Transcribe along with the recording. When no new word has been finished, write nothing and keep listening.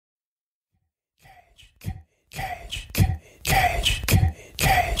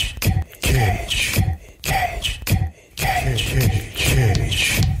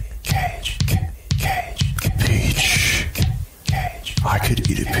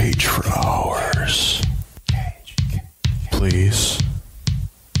cage for hours. Please.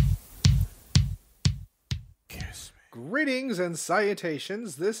 Greetings and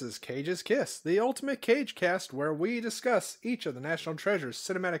salutations, this is Cage's Kiss, the ultimate Cage cast where we discuss each of the National Treasure's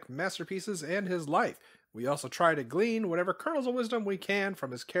cinematic masterpieces and his life. We also try to glean whatever kernels of wisdom we can from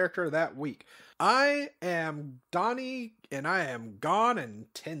his character that week. I am Donnie, and I am gone in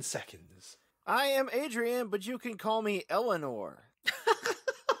 10 seconds. I am Adrian, but you can call me Eleanor.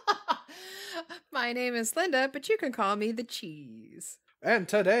 My name is Linda, but you can call me the cheese. And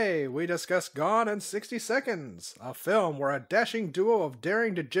today we discuss Gone in 60 Seconds, a film where a dashing duo of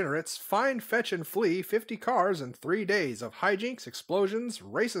daring degenerates find, fetch, and flee 50 cars in 3 days of hijinks, explosions,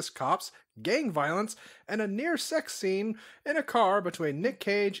 racist cops, gang violence, and a near sex scene in a car between Nick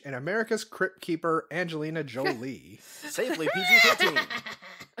Cage and America's Crypt Keeper Angelina Jolie. Safely PG-13.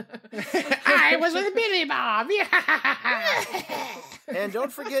 I was with Billy Bob. And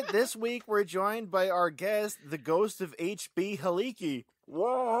don't forget, this week we're joined by our guest, the ghost of H.B. Haliki.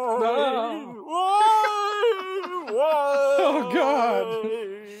 Whoa! No. Whoa! Whoa! Oh, God.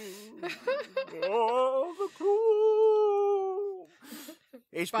 Oh, the cool.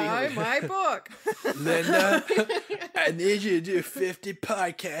 H.B. Buy Haliki. my book. Linda, I need you to do 50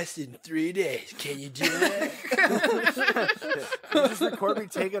 podcasts in 3 days. Can you do that? You just record me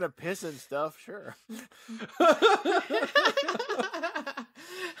taking a piss and stuff, sure.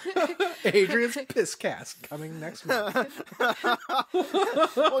 Adrian's Piss Cast coming next month. Well,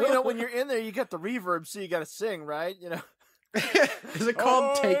 you know, when you're in there, you got the reverb, so you got to sing, right? You know. Is it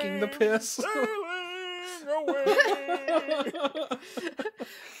called Taking the Piss?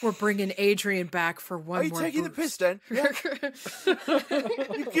 We're bringing Adrian back for one Are you more taking the piss, boost. then? Yeah.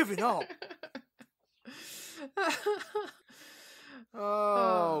 You giving up.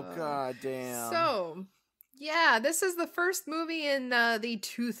 Oh, god damn. So, yeah, this is the first movie in the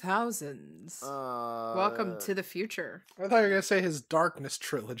 2000s. Welcome to the future. I thought you were going to say his Darkness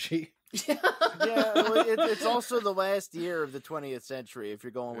trilogy. Yeah, well, it's also the last year of the 20th century, if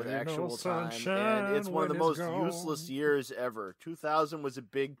you're going with Ain't no actual time. sunshine And it's one of the when most it's gone. useless years ever. 2000 was a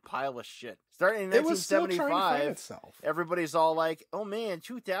big pile of shit. Starting in It was still trying to find 1975, itself. everybody's all like, oh man,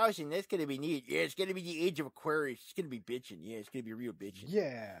 2000, that's going to be neat. Yeah, it's going to be the age of Aquarius. It's going to be bitching. Yeah, it's going to be real bitching.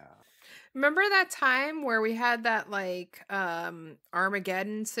 Yeah. Remember that time where we had that like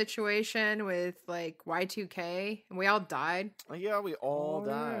Armageddon situation with like Y2K and we all died? Yeah, we all Oh,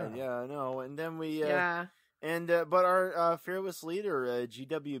 died. yeah. Yeah, I know. And then we... Yeah. And but our fearless leader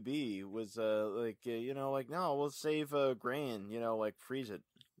GWB was like no, we'll save grain, like freeze it,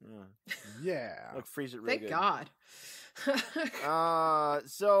 Yeah. like freeze it. Real Thank good. God.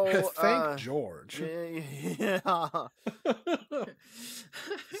 So Thank George. yeah.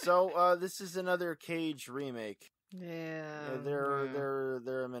 So this is another Cage remake. Yeah. There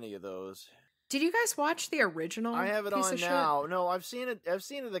are many of those. Did you guys watch the original? I have it piece on of shit? now. No, I've seen it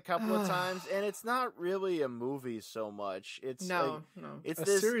a couple of times, and it's not really a movie so much. It's No. it's A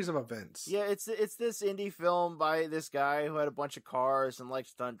this series of events. Yeah, it's this indie film by this guy who had a bunch of cars and liked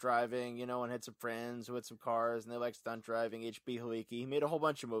stunt driving, and had some friends who had some cars and they liked stunt driving. H.B. Haliki. He made a whole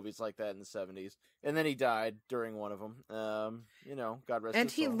bunch of movies like that in the 70s, and then he died during one of them. God rest And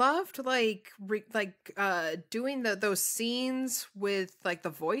his he soul. loved doing those scenes with like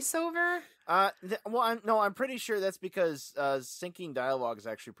the voiceover. I'm pretty sure that's because syncing dialogue is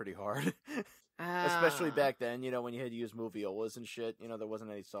actually pretty hard. Especially back then, when you had to use moviolas and shit, there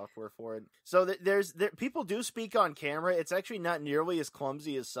wasn't any software for it. So people do speak on camera. It's actually not nearly as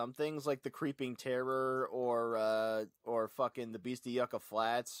clumsy as some things like The Creeping Terror or fucking The Beast of Yucca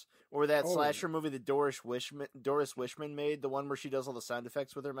Flats or that slasher movie that Doris Wishman made, the one where she does all the sound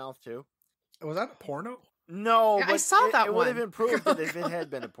effects with her mouth too. Was that a porno? No, Yeah, but I saw that it would have one. improved it if it had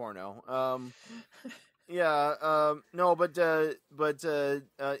been a porno. No, but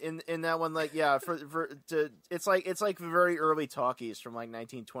in that one, like, yeah, it's like very early talkies from like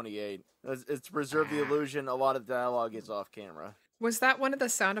 1928. It's to preserve the illusion. A lot of dialogue is off camera. Was that one of the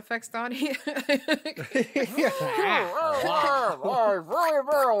sound effects, Donnie? Come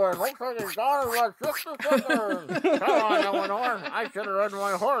on, Eleanor. I should have read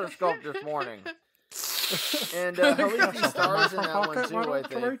my horoscope this morning. And Haliki stars in that one too, I Why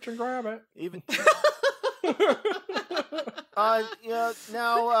don't you think. reach and grab it? Even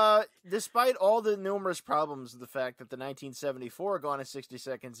Now, despite all the numerous problems of the fact that the 1974 Gone in 60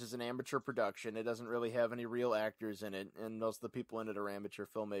 Seconds is an amateur production, it doesn't really have any real actors in it, and most of the people in it are amateur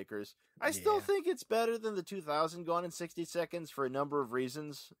filmmakers. I still think it's better than the 2000 Gone in 60 Seconds for a number of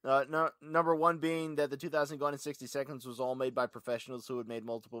reasons. Number one being that the 2000 Gone in 60 Seconds was all made by professionals who had made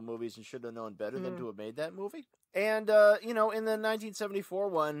multiple movies and should have known better than to have made that movie. And, in the 1974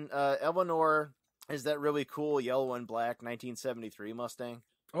 one, Eleanor is that really cool yellow and black 1973 Mustang.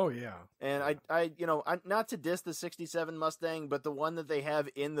 Oh, yeah. And I not to diss the 67 Mustang, but the one that they have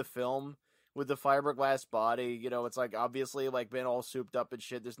in the film with the fiberglass body, it's like obviously like been all souped up and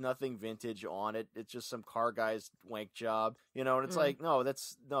shit. There's nothing vintage on it. It's just some car guy's wank job, and it's like,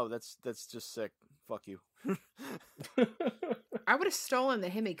 that's just sick. Fuck you. I would have stolen the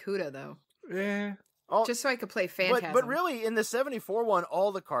Himikuda though. Yeah. Just so I could play Phantasm. But really, in the 74 one,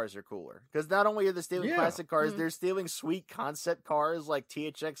 all the cars are cooler. Because not only are they stealing classic cars, they're stealing sweet concept cars like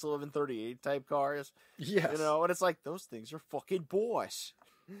THX 1138 type cars. Yes. And it's like, those things are fucking boss.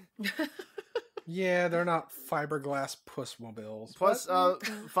 Yeah, they're not fiberglass pussmobiles. Plus,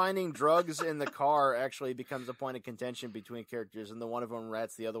 finding drugs in the car actually becomes a point of contention between characters, and the one of them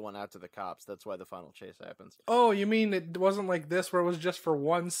rats the other one out to the cops. That's why the final chase happens. Oh, you mean it wasn't like this where it was just for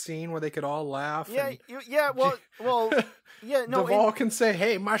one scene where they could all laugh? Yeah, no. Duvall can say,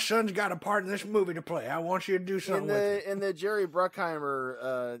 "Hey, my son's got a part in this movie to play. I want you to do something with it." In the Jerry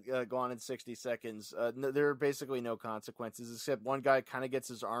Bruckheimer Gone in 60 Seconds, there are basically no consequences except one guy kind of gets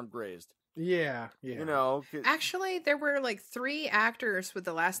his arm grazed. Yeah. Actually, there were like 3 actors with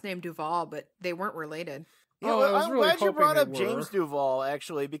the last name Duvall, but they weren't related. Yeah, I'm glad you brought up James Duvall,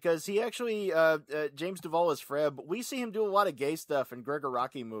 actually, because he actually, James Duvall is Freb. We see him do a lot of gay stuff in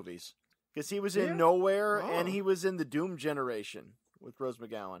Gregoraki movies. Because he was in Nowhere, and he was in The Doom Generation with Rose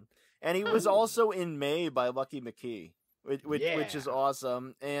McGowan. And he was also in May by Lucky McKee. Which is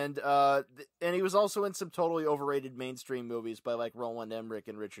awesome, and he was also in some totally overrated mainstream movies by like Roland Emmerich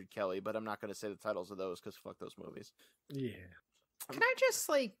and Richard Kelly, but I'm not going to say the titles of those because fuck those movies. Yeah. Can I just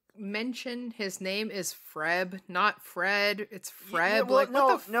mention his name is Freb, not Fred? It's Freb. What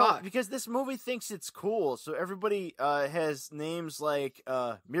the fuck? No, because this movie thinks it's cool, so everybody has names like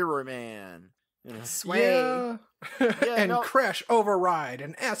Mirror Man. Sway. And Crash Override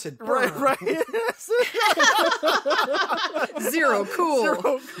and Acid Burn. Right. Zero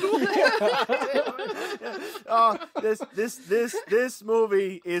Cool. This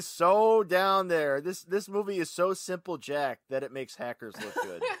movie is so down there. This movie is so simple jack that it makes hackers look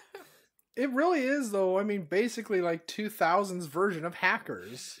good. It really is, though. I mean, basically like 2000's version of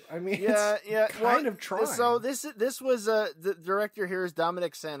Hackers. I mean, it's kind of trying. So this was the director here is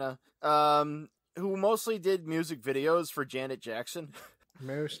Dominic Sena, who mostly did music videos for Janet Jackson.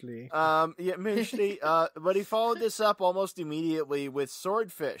 Mostly. Mostly. But he followed this up almost immediately with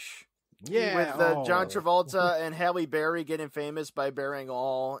Swordfish. Yeah. With John Travolta and Halle Berry getting famous by Bearing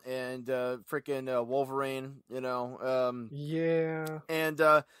All, and freaking Wolverine, Yeah.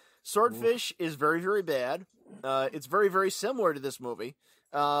 And Swordfish is very, very bad. It's very, very similar to this movie.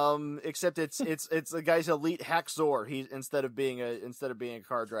 Except it's the guy's elite hacksaw. He instead of being a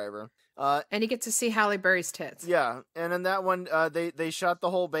car driver. And you get to see Halle Berry's tits. Yeah, and in that one, they shot the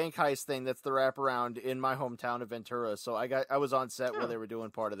whole bank heist thing. That's the wraparound in my hometown of Ventura. So I was on set where they were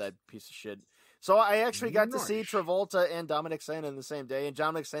doing part of that piece of shit. So I actually got to see Travolta and Dominic Sena in the same day, and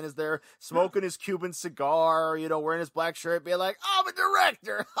Dominic Sena's there smoking his Cuban cigar, wearing his black shirt, being like, "I'm a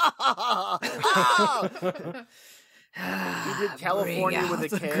director." He did California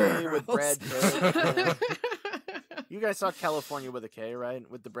with a K with Brad Pitt. You guys saw California with a K, right?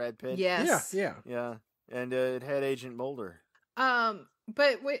 With the Brad Pitt? Yes. Yeah. And it had Agent Mulder.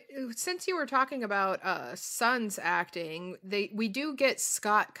 But since you were talking about Sons acting, we do get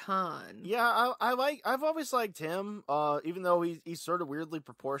Scott Conn. Yeah, I've always liked him, even though he's sort of weirdly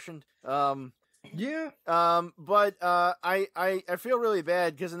proportioned. Yeah. But I feel really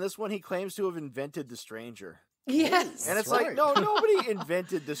bad because in this one he claims to have invented the Stranger. Yes. And it's like, no, nobody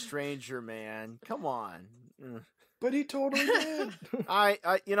invented the Stranger, man. Come on. But he totally did. I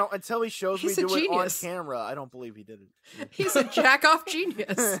until he shows He's me a do it on genius. camera, I don't believe he did it. He's a jack-off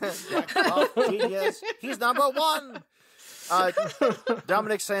genius. Jack-off genius. He's number one.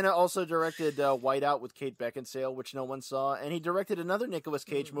 Dominic Sena also directed Whiteout with Kate Beckinsale, which no one saw, and he directed another Nicolas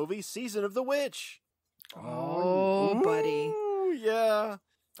Cage movie, Season of the Witch. Oh, buddy. Ooh, yeah.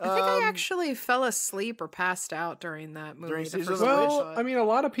 I think I actually fell asleep or passed out during that movie. During the Season first of the time I Witch? saw it. I mean, a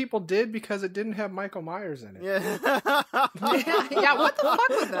lot of people did because it didn't have Michael Myers in it. Yeah. Yeah, what the fuck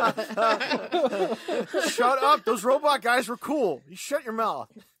was that? Shut up. Those robot guys were cool. You shut your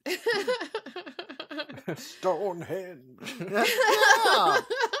mouth. Stonehenge. Yeah.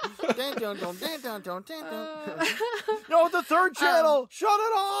 Dun, dun, dun, dun, dun, dun, dun, dun. No, the third channel. Shut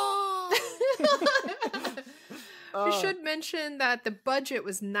it off. We should mention that the budget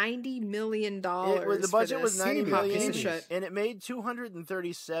was $90 million. The budget was $90 million, shit. and it made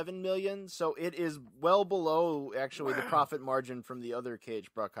 $237 million. So it is well below actually the profit margin from the other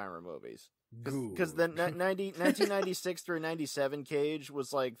Cage Bruckheimer movies. Because the 1996 through 97 Cage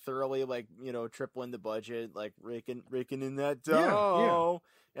was like thoroughly like tripling the budget, like raking in that dough.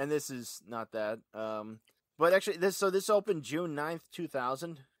 Yeah. And this is not that. But actually this opened June 9th,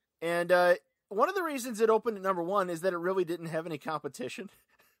 2000, and one of the reasons it opened at number one is that it really didn't have any competition.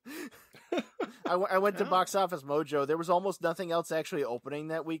 I went to Box Office Mojo. There was almost nothing else actually opening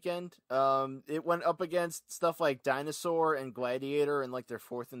that weekend. It went up against stuff like Dinosaur and Gladiator in like their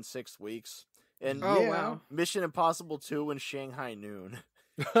 4th and 6th weeks. And wow. Mission Impossible 2 and Shanghai Noon.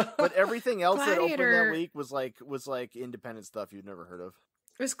 But everything else that opened that week was like independent stuff you'd never heard of.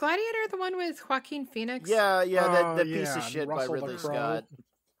 Was Gladiator the one with Joaquin Phoenix? Yeah, that piece of shit by Ridley Scott.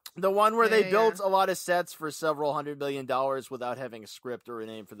 The one where they built a lot of sets for several $100 million without having a script or a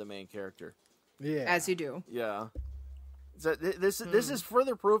name for the main character. Yeah, as you do. Yeah. So this is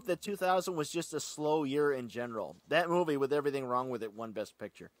further proof that 2000 was just a slow year in general. That movie, with everything wrong with it, won Best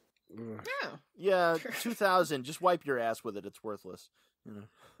Picture. Yeah. Yeah, 2000. Just wipe your ass with it. It's worthless. And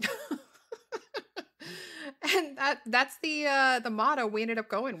that's the motto we ended up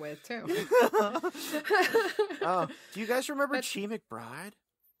going with too. Do you guys remember Chi McBride?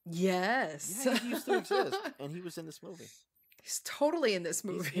 Yes. Yeah, he used to exist, and he was in this movie. He's totally in this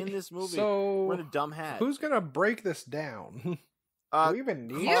movie. He's in this movie. So, what a dumb hat. Who's gonna break this down? Do we even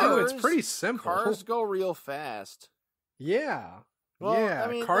need to? It's pretty simple. Cars go real fast. Yeah. Well, yeah,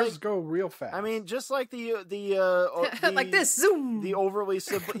 I mean, cars go real fast. I mean, just like the like this, zoom. The overly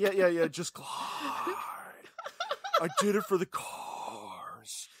simple. Yeah. Just glide. I did it for the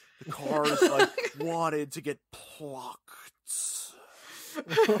cars. The cars like wanted to get plucked.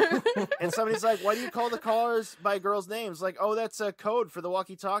 And somebody's like, why do you call the cars by girls' names? Like, oh, that's a code for the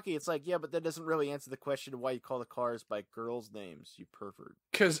walkie-talkie. It's like, yeah, but that doesn't really answer the question of why you call the cars by girls' names, you pervert.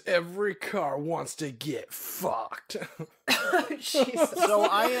 Because every car wants to get fucked. Jesus. So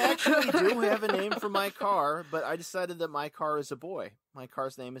I actually do have a name for my car, but I decided that my car is a boy. My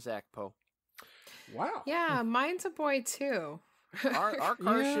car's name is Akpo. Wow. Yeah, mine's a boy too. Our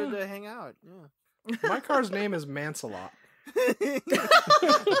car should hang out. Yeah. My car's name is Mancelot.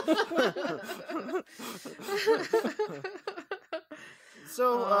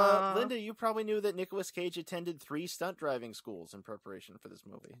 So, Linda, you probably knew that Nicolas Cage attended 3 stunt driving schools in preparation for this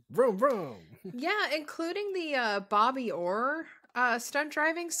movie. Vroom, vroom. Yeah, including the Bobby Orr stunt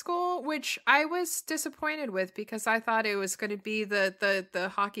driving school, which I was disappointed with because I thought it was going to be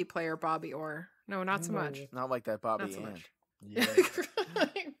the hockey player Bobby Orr. No, not so much. Not like that Bobby Not so much. Yeah.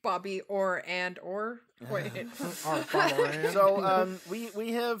 Bobby Orr and Orr. Wait. So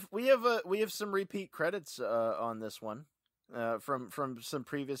we have some repeat credits on this one from some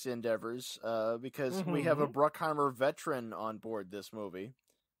previous endeavors because we have a Bruckheimer veteran on board this movie.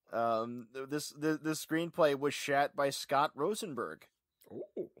 The screenplay was shot by Scott Rosenberg,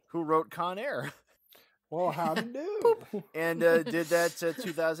 who wrote Con Air. Well, how'd you do? And did that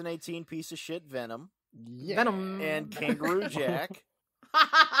 2018 piece of shit Venom. Yeah. Venom. And Kangaroo Jack.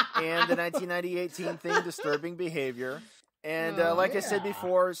 And the 1998 teen thing Disturbing Behavior. And like I said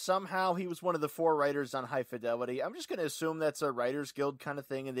before, somehow he was one of the 4 writers on High Fidelity. I'm just going to assume that's a Writers Guild kind of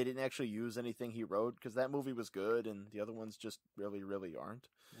thing and they didn't actually use anything he wrote because that movie was good and the other ones just really, really aren't.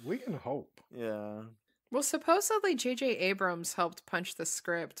 We can hope. Yeah. Well, supposedly J.J. Abrams helped punch the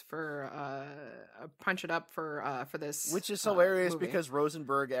script punch it up for this, which is hilarious movie. Because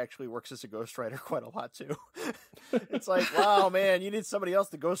Rosenberg actually works as a ghostwriter quite a lot too. It's like, wow, man, you need somebody else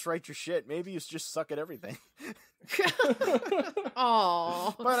to ghostwrite your shit. Maybe you just suck at everything.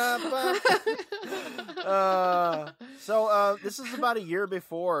 Aww. So this is about a year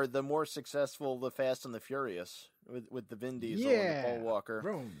before the more successful The Fast and the Furious with the Vin Diesel and Paul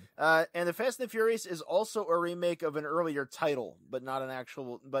Walker. And The Fast and the Furious is also a remake of an earlier title, but not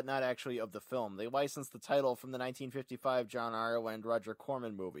actually of the film. They licensed the title from the 1955 John Ireland Roger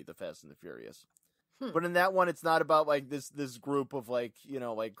Corman movie, The Fast and the Furious. But in that one, it's not about like this group of like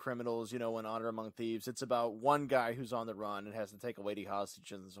criminals, and Honor Among Thieves. It's about one guy who's on the run and has to take a lady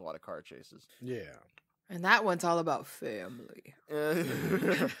hostage, and there's a lot of car chases. Yeah. And that one's all about family.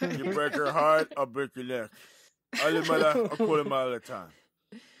 You break her heart, I'll break your neck. I live my life a quarter mile at a time.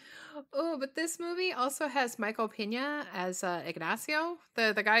 Oh, but this movie also has Michael Pena as Ignacio,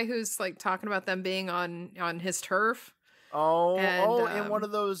 the guy who's like talking about them being on his turf. And one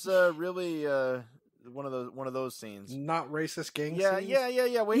of those really one of those scenes. Not racist gang Yeah, scenes?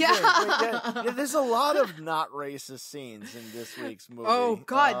 yeah. Wait, yeah. There's a lot of not racist scenes in this week's movie. Oh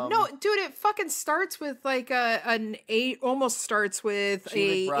God, no, dude! It fucking starts with like almost starts with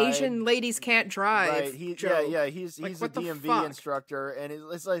She McBride. Asian ladies can't drive. Right? He's He's what a the DMV fuck? instructor, and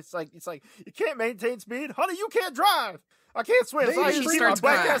it's like you can't maintain speed, honey. You can't drive. I can't swim. So I She bring my starts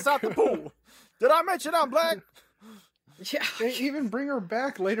black crying. ass out the pool. Did I mention I'm black? Yeah. They even bring her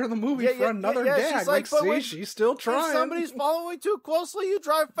back later in the movie Yeah, for another yeah, gag. she's Like, but see, when- she's still If trying. somebody's following too closely, you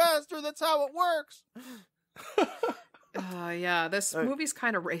drive faster. That's how it works. Yeah, this movie's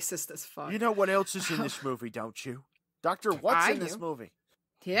kind of racist as fuck. You know what else is in this movie, don't you? Dr. What's I in this do. movie?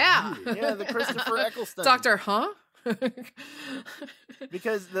 Yeah. Yeah, the Christopher Eccleston. Doctor, huh?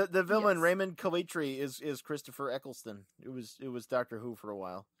 Because the villain Yes. Raymond Calitri is Christopher Eccleston. It was Doctor Who for a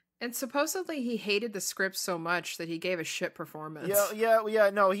while. And supposedly he hated the script so much that he gave a shit performance. Yeah.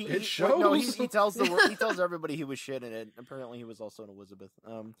 No, he It he shows. he tells everybody he was shit in it. Apparently, he was also in Elizabeth.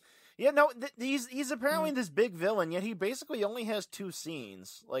 He's apparently this big villain. Yet he basically only has 2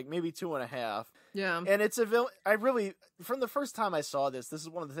 scenes, like maybe 2.5. Yeah. And it's a villain. I really, from the first time I saw this is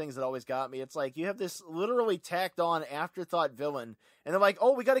one of the things that always got me. It's like you have this literally tacked on afterthought villain, and they're like,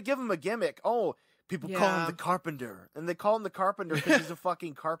 "Oh, we got to give him a gimmick." Oh, people call him Yeah. the Carpenter, and they call him the Carpenter because he's a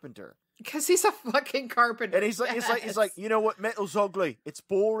fucking carpenter. Because he's a fucking carpenter. And he's like, you know what? Metal's ugly. It's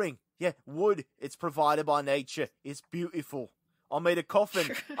boring. Yeah, wood. It's provided by nature. It's beautiful. I made a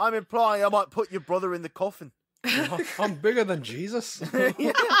coffin. I'm implying I might put your brother in the coffin. I'm bigger than Jesus.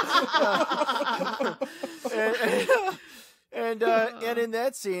 And in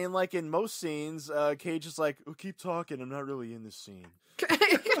that scene, like in most scenes, Cage is like, oh, keep talking. I'm not really in this scene.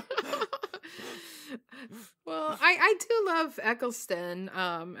 Well, I do love Eccleston,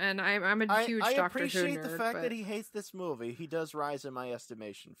 and I'm a huge I Doctor Who appreciate nerd. the fact but... that he hates this movie. He does rise in my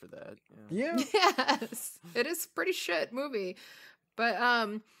estimation for that. Yeah. Yes, it is a pretty shit movie. But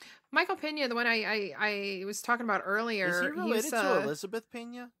Michael Pena, the one I was talking about earlier, Is he related he's, to Elizabeth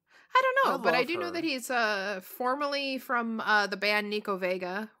Pena? I don't know, I but I love do know her. that he's formerly from the band Nico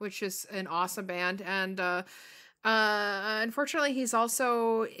Vega, which is an awesome band, and unfortunately, he's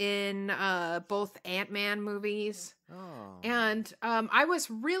also in both Ant-Man movies. Oh. And I was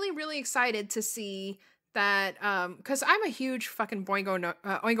really, really excited to see that because I'm a huge fucking Oingo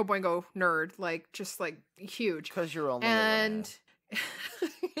Boingo nerd, like just like huge. Because you're only And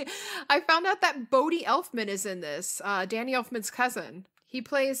I found out that Bodie Elfman is in this, Danny Elfman's cousin. He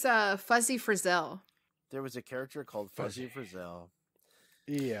plays Fuzzy Frizzell. there was a character called Fuzzy Frizzell.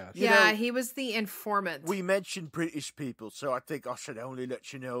 Yeah. You Yeah, know, he was the informant. We mentioned British people, so I think I should only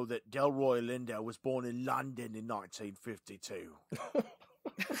let you know that Delroy Lindo was born in London in 1952.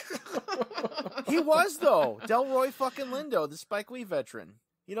 He was, though. Delroy fucking Lindo, the Spike Lee veteran.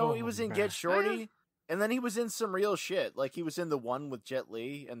 You know, he Oh, was in man. Get Shorty, and then he was in some real shit. Like, he was in The One with Jet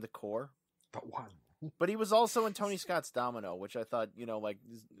Li and The Core. The one. But he was also in Tony Scott's Domino, which I thought, you know, like,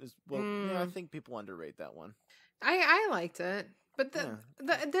 I think people underrate that one. I liked it. But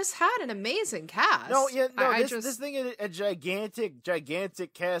this had an amazing cast. This thing is a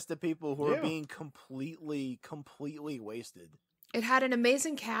gigantic cast of people who are being completely wasted. It had an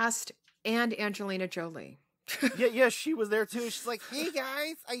amazing cast and Angelina Jolie. Yeah, she was there too. She's like, "Hey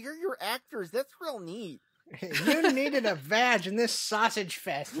guys, I hear you're actors. That's real neat." You needed a vag in this sausage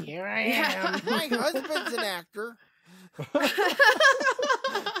fest. Here I am. My husband's an actor.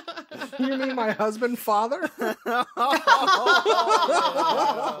 You mean my husband, father?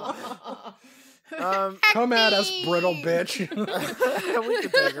 Come at us, brittle bitch. We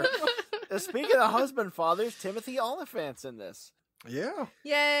can take her. Speaking of husband fathers, Timothy Olyphant's in this. Yeah.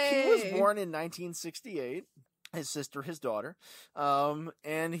 Yay! He was born in 1968. His sister, his daughter.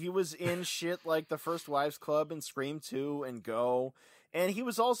 And he was in shit like The First Wives Club and Scream 2 and Go. And he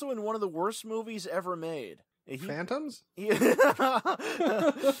was also in one of the worst movies ever made. Phantoms? He was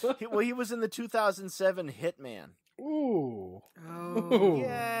in the 2007 Hitman. Ooh. Oh.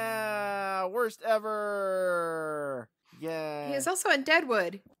 Yeah, worst ever. Yeah. He is also in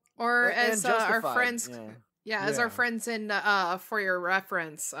Deadwood, or And as our Justified, friends, as Yeah. our friends in for your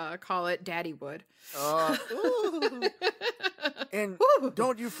reference, call it Daddywood. Ooh. And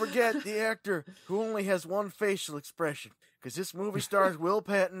don't you forget the actor who only has one facial expression, because this movie stars Will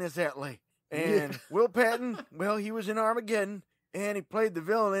Patton as Atlee. And Will Patton, well, he was in Armageddon, and he played the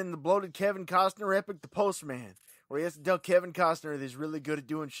villain in the bloated Kevin Costner epic The Postman, where he has to tell Kevin Costner that he's really good at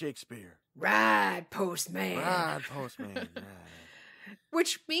doing Shakespeare. Right, Postman. Right, Postman. Right.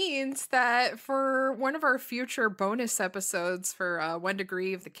 Which means that for one of our future bonus episodes for 1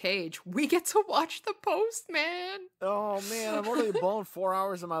 Degree of the Cage, we get to watch The Postman. Oh man, I've already blown 4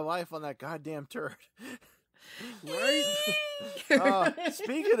 hours of my life on that goddamn turd. Right?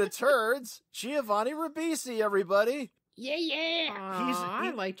 Speaking of turds, Giovanni Ribisi, everybody. Yeah.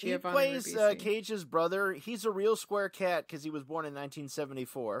 I like He Giovanni plays Ribisi. Cage's brother. He's a real square cat because he was born in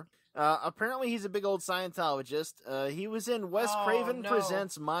 1974. Apparently, he's a big old Scientologist. He was in Wes Craven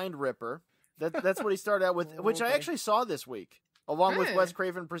Presents Mind Ripper. That's what he started out with, which I actually saw this week, along with Wes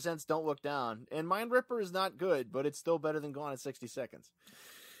Craven Presents Don't Look Down. And Mind Ripper is not good, but it's still better than Gone in 60 Seconds.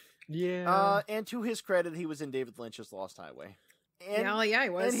 Yeah. And to his credit, he was in David Lynch's Lost Highway. And, Yeah, he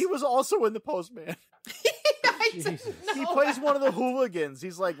was. And he was also in The Postman. Jesus. He plays one of the hooligans.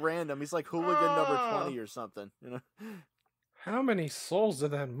 He's like random. He's like hooligan number 20 or something. You know. How many souls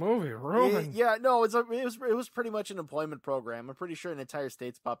did that movie ruin? Yeah, no, it was pretty much an employment program. I'm pretty sure an entire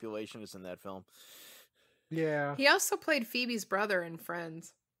state's population is in that film. Yeah. He also played Phoebe's brother in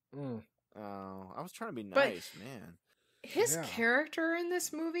Friends. Mm. Oh, I was trying to be But- nice, man. His Yeah. character in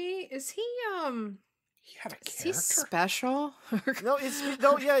this movie, is he He had a is he character. special?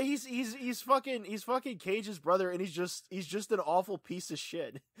 He's fucking Cage's brother, and he's just an awful piece of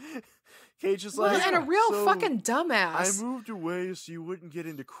shit. Cage is Well, like, and a real "So, fucking I dumbass. moved away so you wouldn't get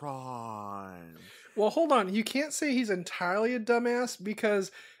into crime. Well, hold on. You can't say he's entirely a dumbass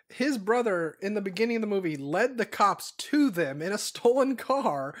because his brother in the beginning of the movie led the cops to them in a stolen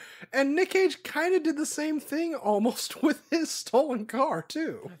car, and Nick Cage kind of did the same thing almost with his stolen car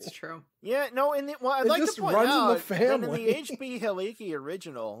too. That's true. Yeah, no, I'd It like just to point runs in the out that in family. the H.B. Haliki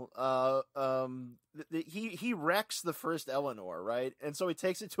original, he wrecks the first Eleanor, right? And so he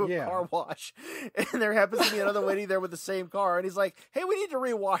takes it to a Yeah. car wash, and there happens to be another lady there with the same car, and he's like, "Hey, we need to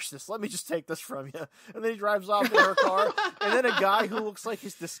rewash this. Let me just take this from you." And then he drives off in her car, and then a guy who looks like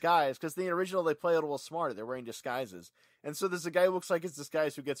his disguise, because in the original they play it a little smarter. They're wearing disguises, and so there's a guy who looks like his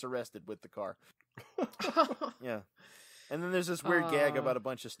disguise who gets arrested with the car. Yeah. And then there's this weird gag about a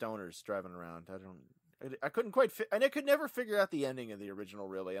bunch of stoners driving around. I couldn't quite and I could never figure out the ending of the original,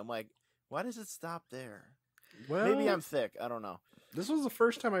 really. I'm like, why does it stop there? Well, Maybe I'm thick. I don't know. This was the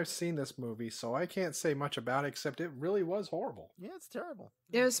first time I've seen this movie, so I can't say much about it except it really was horrible. Yeah, it's terrible.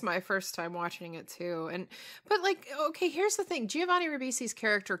 It was my first time watching it too. But like, okay, here's the thing. Giovanni Ribisi's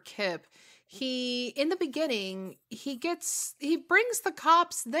character Kip, in the beginning, he brings the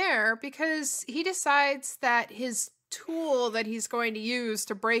cops there because he decides that his tool that he's going to use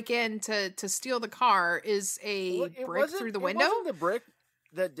to break in to steal the car is a brick through the window. It wasn't the brick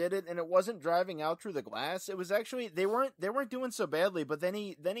that did it, and it wasn't driving out through the glass. It was actually they weren't doing so badly, but then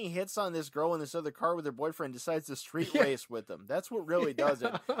he hits on this girl in this other car with her boyfriend, decides to street race with them. That's what really does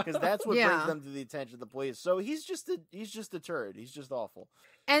it, because that's what brings them to the attention of the police. So he's just a turd. He's just awful.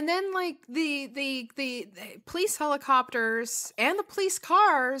 And then like the police helicopters and the police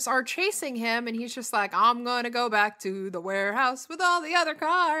cars are chasing him, and he's just like, I'm gonna go back to the warehouse with all the other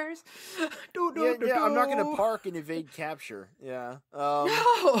cars. Yeah, I'm not gonna park and evade capture. Yeah.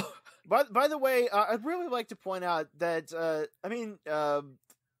 No. By the way, I'd really like to point out that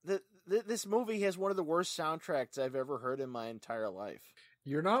this movie has one of the worst soundtracks I've ever heard in my entire life.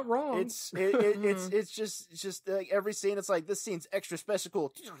 You're not wrong. It's just like every scene. It's like, this scene's extra special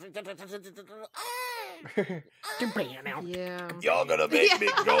cool. Yeah. Y'all gonna make me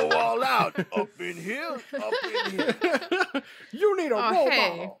go all out up in here, up in here. You need a role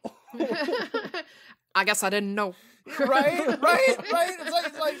hey. model. I guess I didn't know. Right.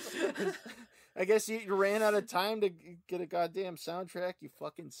 It's like I guess you ran out of time to get a goddamn soundtrack. You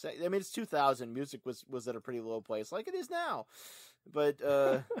fucking say. I mean, it's 2000. Music was at a pretty low place, like it is now. But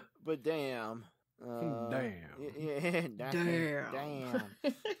damn. Damn. Damn.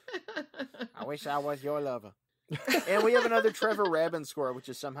 I wish I was your lover. And we have another Trevor Rabin score, which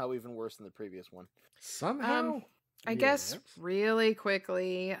is somehow even worse than the previous one. Somehow. I guess really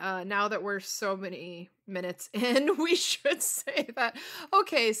quickly, now that we're so many minutes in, we should say that.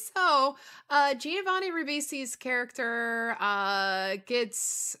 Okay, so Giovanni Ribisi's character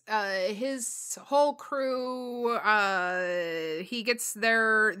gets his whole crew. He gets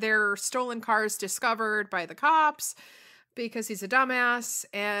their stolen cars discovered by the cops because he's a dumbass,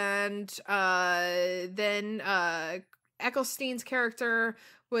 and then Eccleston's character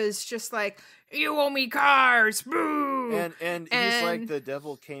was just like, "You owe me cars, boo!" And he's like, the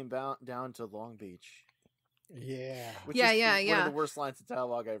devil came down to Long Beach. Yeah. Which is one of the worst lines of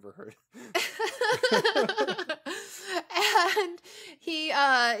dialogue I ever heard. And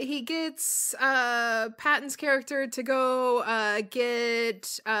he gets Patton's character to go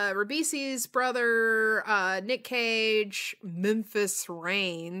get Ribisi's brother, Nick Cage, Memphis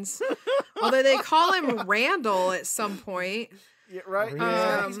Reigns. Although they call him Randall at some point. Yeah,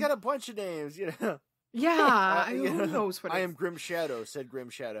 right. He's got a bunch of names, you know. Yeah, who knows what I am Grim Shadow, said Grim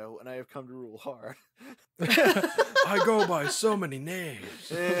Shadow, and I have come to rule hard. I go by so many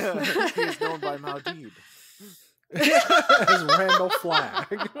names. Yeah, he is known by Maudib. As Randall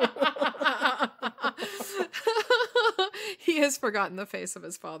Flagg. He has forgotten the face of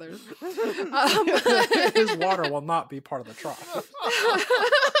his father. His water will not be part of the trial.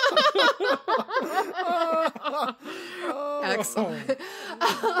 Excellent.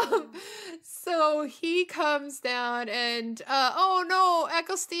 So he comes down and, oh no,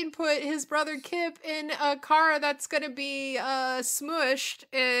 Eccleston put his brother Kip in a car that's going to be smushed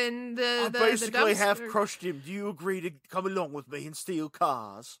in the basically dumpster. have crushed him. Do you agree to come along with me and steal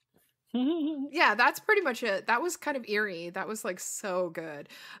cars? Yeah, that's pretty much it. That was kind of eerie. That was like so good.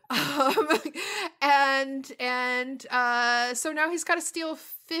 So now he's got to steal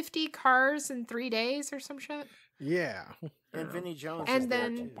 50 cars in 3 days or some shit. Yeah. And Vinnie Jones. And is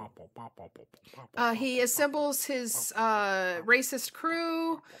then there too. he assembles his racist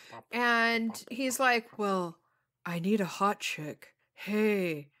crew, and he's like, well, I need a hot chick.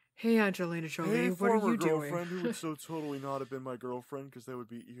 Hey, Angelina Jolie, what are you doing? Who would so totally not have been my girlfriend because that would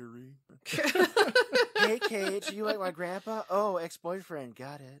be eerie. Hey, Cage, you like my grandpa? Oh, ex-boyfriend,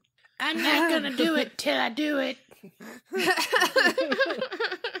 got it. I'm not gonna do it till I do it.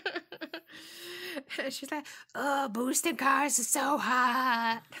 She's like, oh, boosting cars is so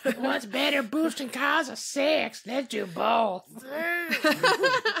hot. What's better, boosting cars or sex? Let's do both.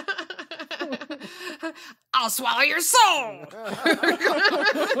 I'll swallow your soul.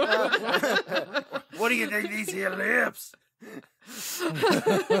 What do you think these here lips?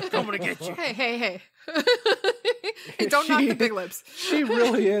 I'm gonna get you. Hey. Hey, don't knock the big lips. She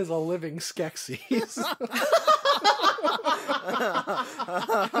really is a living Skeksis.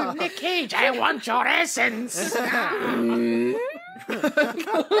 Nick Cage, I want your essence.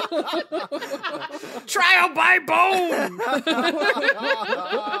 Trial by bone.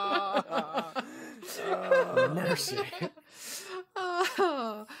 Mercy.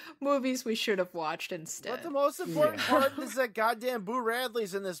 Oh, movies we should have watched instead. But the most important part is that goddamn Boo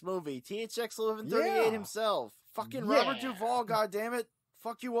Radley's in this movie. THX 1138 himself. Fucking Robert Duvall, goddammit.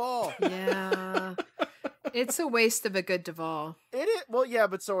 Fuck you all. Yeah. It's a waste of a good Duvall. It is. Well, yeah,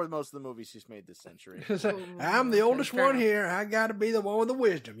 but so are most of the movies he's made this century. I'm the oldest fair one enough. here. I gotta be the one with the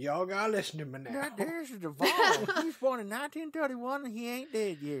wisdom. Y'all gotta listen to me now. Now, there's Duvall. He was born in 1931 and he ain't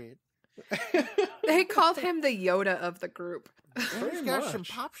dead yet. They called him the Yoda of the group. And he's got some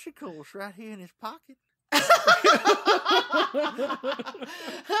popsicles right here in his pocket.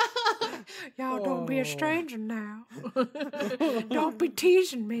 Y'all don't be a stranger now. Don't be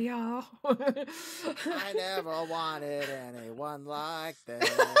teasing me, y'all. I never wanted anyone like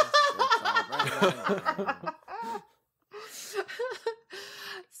this.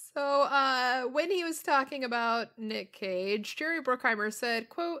 So, when he was talking about Nick Cage, Jerry Bruckheimer said,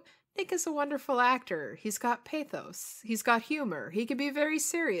 quote, Nick is a wonderful actor. He's got pathos. He's got humor. He can be very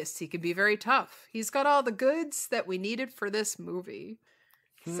serious. He can be very tough. He's got all the goods that we needed for this movie.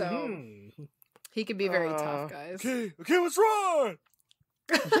 So, he can be very tough, guys. Okay, what's wrong?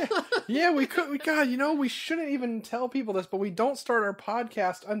 Yeah, we God, you know, we shouldn't even tell people this, but we don't start our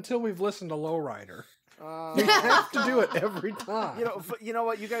podcast until we've listened to Lowrider. We have to do it every time. You know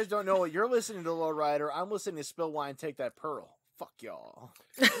what? You guys don't know what you're listening to, Lowrider. I'm listening to Spill Wine, Take That Pearl. Fuck y'all.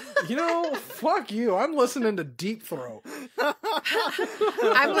 You know, fuck you. I'm listening to Deep Throat.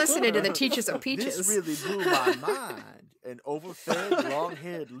 I'm listening to the Teachers of Peaches. This really blew my mind. An overfed,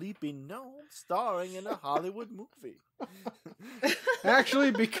 long-haired, leaping gnome starring in a Hollywood movie.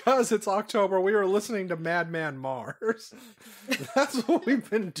 Actually, because it's October, we were listening to Madman Mars. That's what we've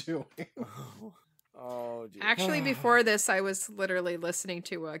been doing. Oh, dear. Actually, before this, I was literally listening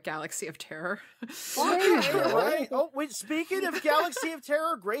to Galaxy of Terror. Right? Oh, wait, speaking of Galaxy of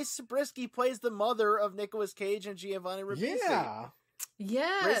Terror, Grace Zabriskie plays the mother of Nicolas Cage and Giovanni Ribisi. Yeah.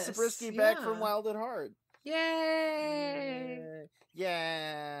 Yes. Grace Zabriskie back from Wild at Heart. Yay!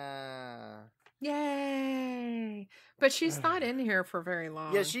 Yeah. But she's not in here for very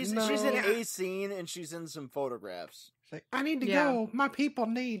long. Yeah, she's in a scene and she's in some photographs. Like, I need to go. My people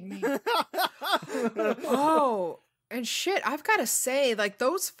need me. Oh, and shit, I've got to say, like,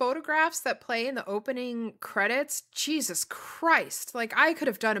 those photographs that play in the opening credits, Jesus Christ. Like, I could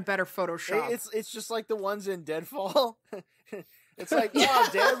have done a better Photoshop. It's just like the ones in Deadfall. It's like, oh,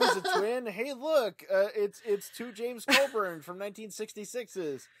 Dad was a twin. Hey, look, it's two James Coburn from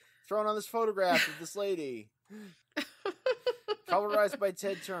 1966s thrown on this photograph of this lady, colorized by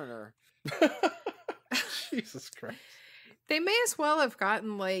Ted Turner. Jesus Christ. They may as well have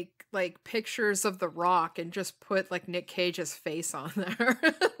gotten like pictures of The Rock and just put like Nick Cage's face on there.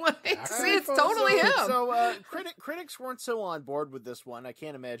 See, it's totally him. So critics weren't so on board with this one. I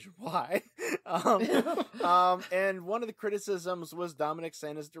can't imagine why. And one of the criticisms was Dominic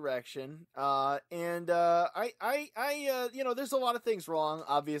Sena's direction. I there's a lot of things wrong,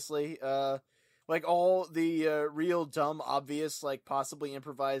 obviously. Like all the real dumb, obvious, like possibly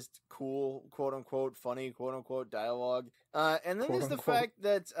improvised, cool, quote unquote, funny, quote unquote dialogue. And then there's the fact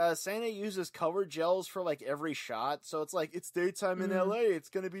that Santa uses color gels for like every shot. So it's like, it's daytime in LA. It's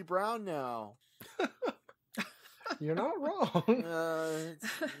going to be brown now. You're not wrong.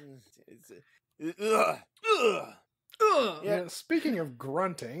 Yeah. Speaking of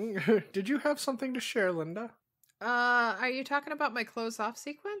grunting, did you have something to share, Linda? Are you talking about my clothes off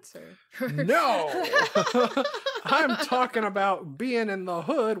sequence or? No! I'm talking about being in the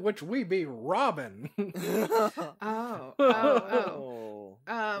hood, which we be robbing. Oh.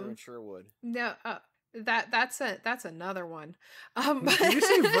 In Sherwood. No, that's another one. Did you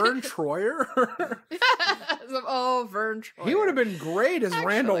see Vern Troyer? Oh, Vern Troyer. He would have been great as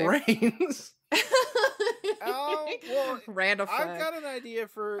Randall Raines. Well, Randall Flagg.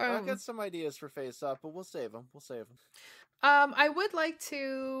 I've got some ideas for Face Off, but we'll save them. I would like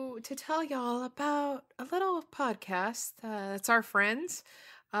to tell y'all about a little podcast. It's our friends,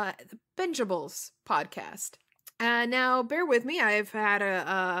 the Bingeables podcast. Now, bear with me. I've had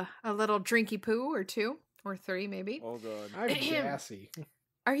a little drinky poo or two or three, maybe. Oh God, I'm gassy.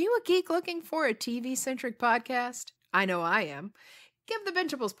 Are you a geek looking for a TV-centric podcast? I know I am. Give the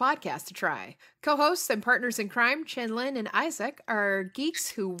Bingeables podcast a try. Co-hosts and partners in crime, Chenlin and Isaac, are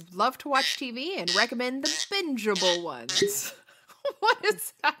geeks who love to watch TV and recommend the bingeable ones. What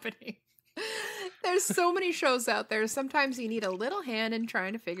is happening? There's so many shows out there. Sometimes you need a little hand in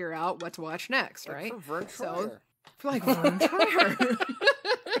trying to figure out what to watch next, right? Vern Troyer. Like Vern Troyer.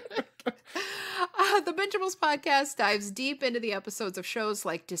 The Bingeables podcast dives deep into the episodes of shows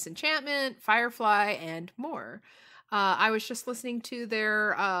like Disenchantment, Firefly, and more. I was just listening to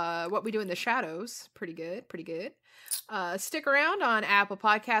their What We Do in the Shadows. Pretty good. Stick around on Apple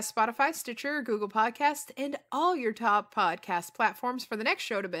Podcasts, Spotify, Stitcher, Google Podcasts, and all your top podcast platforms for the next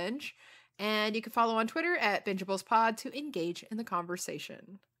show to binge. And you can follow on Twitter at BingeablesPod to engage in the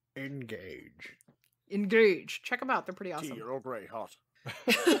conversation. Engage. Check them out. They're pretty awesome. Tea, Earl Grey, hot.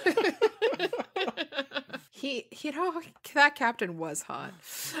 That captain was hot.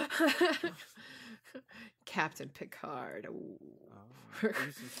 Captain Picard. Ooh.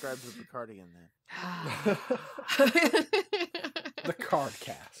 You subscribe to the Picardian then. The Card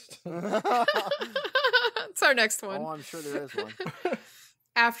Cast. That's our next one. Oh, I'm sure there is one.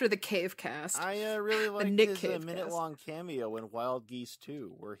 After the Cave Cast. I really like Nick his minute-long cameo in Wild Geese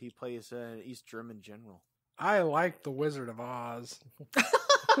 2, where he plays an East German general. I like The Wizard of Oz.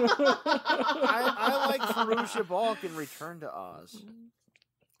 I like Farouja Balk in Return to Oz.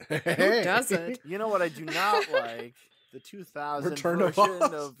 Who doesn't? You know what I do not like? The 2000 Return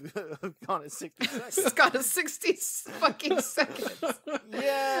version of Gone in 60 Seconds. It's got a 60 fucking seconds.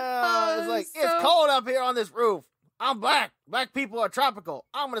 Yeah. It's like, it's cold up here on this roof. I'm black. Black people are tropical.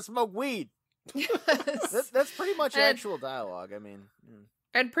 I'm going to smoke weed. Yes. That's pretty much actual dialogue. I mean.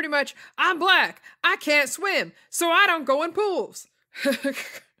 And pretty much, I'm black. I can't swim, so I don't go in pools.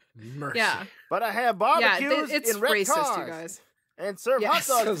 Mercy. Yeah. But I have barbecues it's in red racist, cars. you guys. And serve hot Yes.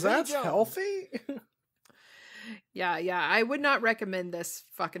 dogs. Because that's healthy? Yeah. I would not recommend this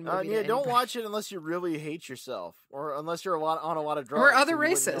fucking movie. Yeah, don't watch it unless you really hate yourself, or unless you're on a lot of drugs, or other so you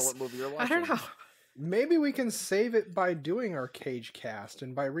wouldn't know races. what movie you're I watching. don't know. Maybe we can save it by doing our Cage cast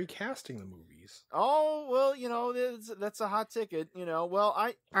and by recasting the movies. Oh well, that's a hot ticket.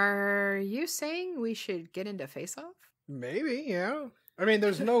 Well, Are you saying we should get into Face Off? Maybe, yeah. I mean,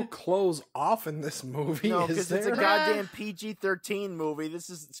 there's no clothes off in this movie, no, is because it's a there? goddamn PG-13 movie. This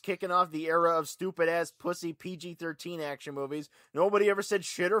is kicking off the era of stupid ass pussy PG-13 action movies. Nobody ever said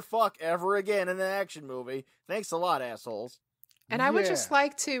shit or fuck ever again in an action movie. Thanks a lot, assholes. And I would just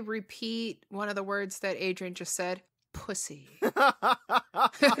like to repeat one of the words that Adrian just said, pussy.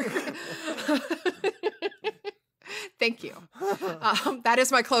 Thank you. That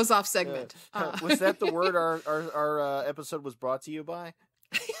is my close off segment. Was that the word our episode was brought to you by?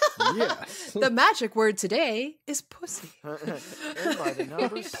 Yes. The magic word today is pussy. And by the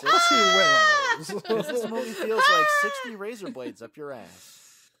number 6. Pussy willows. This movie feels like 60 razor blades up your ass.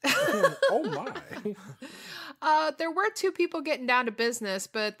 Oh my. There were 2 people getting down to business,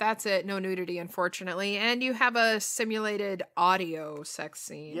 but that's it. No nudity, unfortunately. And you have a simulated audio sex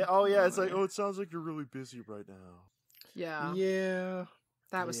scene. Yeah. Oh yeah. It's like, oh, it sounds like you're really busy right now. Yeah. Yeah.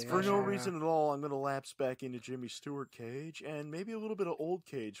 That was For no special. reason at all, I'm gonna lapse back into Jimmy Stewart Cage and maybe a little bit of old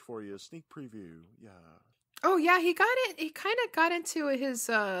Cage for you. Sneak preview. Yeah. Oh yeah, he got it. He kind of got into his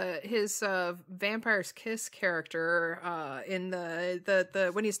Vampire's Kiss character in the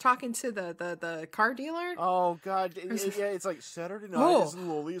when he's talking to the car dealer. Oh God. Yeah. It's like Saturday night Oh. is the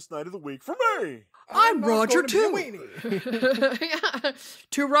loneliest night of the week for me. I'm not Roger going to be a too. weenie. Yeah.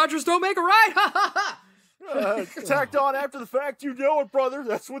 2 Rogers don't make a right. Ha ha ha. Tacked on after the fact, you know it, brother.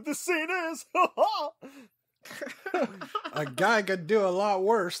 That's what this scene is. A guy could do a lot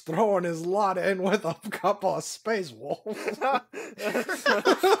worse throwing his lot in with a couple of space wolves.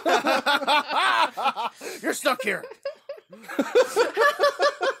 You're stuck here.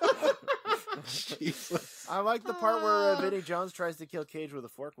 Jesus. I like the part where Vinnie Jones tries to kill Cage with a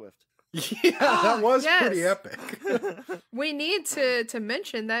forklift. Yeah, that was pretty Yes. epic. We need to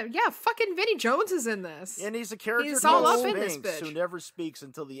mention that. Yeah, fucking Vinnie Jones is in this. And he's a character He's called all up in this Sphinx bitch. who never speaks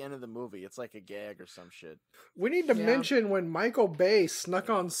until the end of the movie. It's like a gag or some shit. We need to Yeah. mention when Michael Bay snuck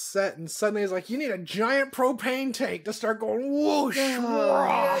on set and suddenly he's like, you need a giant propane tank to start going whoosh,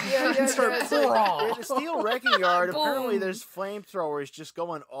 rah, and start It's like, rah. at the Steel Wrecking Yard, apparently Boom. there's flamethrowers just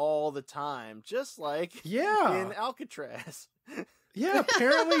going all the time, just like Yeah. in Alcatraz. Yeah,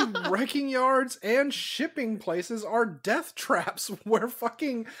 apparently wrecking yards and shipping places are death traps where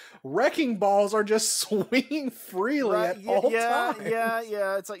fucking wrecking balls are just swinging freely Right, at all times.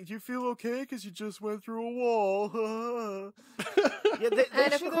 Yeah. It's like, do you feel okay because you just went through a wall? Yeah, they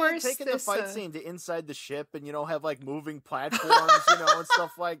And of should have course taken the this, fight scene to inside the ship and, have like moving platforms, and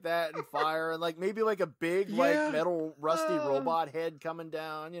stuff like that and fire and like maybe like a big Yeah. like metal rusty robot head coming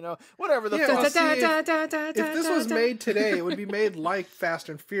down, whatever the Yeah, fuck. see, if this was made today, it would be made like Fast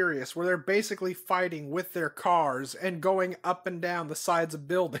and Furious, where they're basically fighting with their cars and going up and down the sides of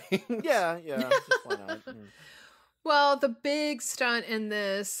buildings. Yeah, just why not? Well, the big stunt in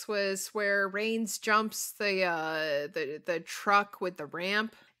this was where Rains jumps the truck with the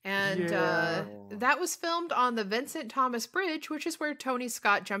ramp. And Yeah. that was filmed on the Vincent Thomas Bridge, which is where Tony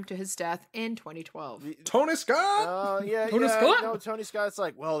Scott jumped to his death in 2012. Tony Scott? Oh, yeah, Tony Scott? No, Tony Scott's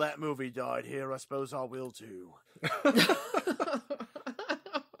like, well, that movie died here. I suppose I will too.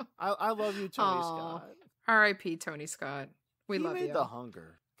 I love you, Tony Aw. Scott. R.I.P. Tony Scott. We He love made you. The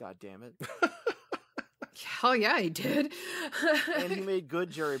Hunger. God damn it. Hell yeah, he did. And he made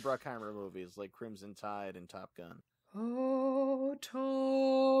good Jerry Bruckheimer movies like Crimson Tide and Top Gun. Oh,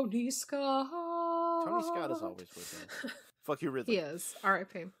 Tony Scott. Tony Scott is always with us. Fuck you, Ridley. He is.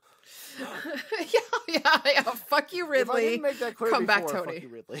 R.I.P. yeah. Fuck you, If I Ridley. didn't make that clear Come back, before, Tony. fuck you,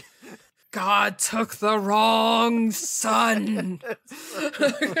 Ridley. God took the wrong son.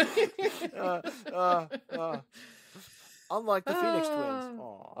 Unlike the Phoenix Twins.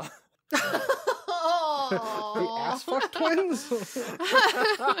 Aw. The ass fuck twins?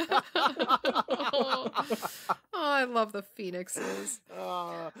 Oh, I love the Phoenixes.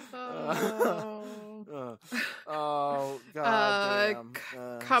 Oh, Uh, God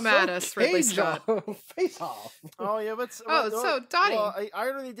damn. Come at us, Ridley Cage Scott. off. Face off. Oh, yeah, but... So, Donnie. Well, I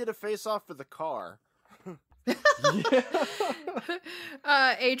already did a face-off for the car.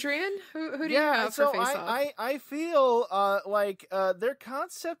 Adrian, who do you have so for Face Off? I feel like their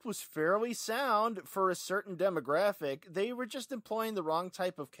concept was fairly sound for a certain demographic. They were just employing the wrong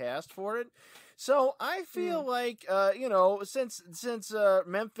type of cast for it. So I feel like since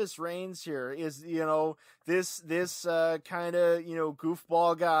Memphis Reigns here is this kind of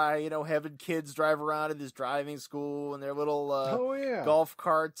goofball guy having kids drive around at his driving school and their little golf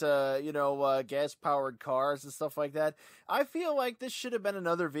cart gas powered cars and stuff like that. I feel like this should have been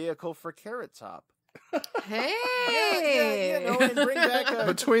another vehicle for Carrot Top. Hey, and bring back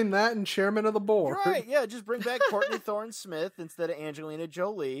Between that and chairman of the board. Right, yeah, just bring back Courtney Thorne-Smith instead of Angelina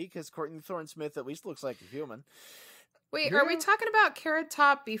Jolie, because Courtney Thorne-Smith at least looks like a human. Wait, are we talking about Carrot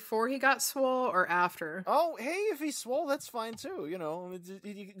Top before he got swole or after? Oh, hey, if he's swole, that's fine too.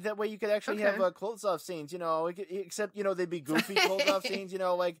 That way you could actually have clothes-off scenes. Except they'd be goofy clothes-off scenes.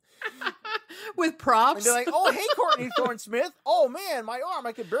 Like with props. And be like, oh, hey, Courtney Thorne-Smith. Oh man, my arm,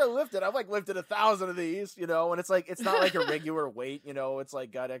 I could barely lift it. I've lifted 1,000 of these. And it's like it's not like a regular weight. It's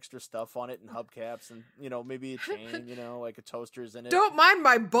like got extra stuff on it and hubcaps and maybe a chain. Like a toaster's in it. Don't mind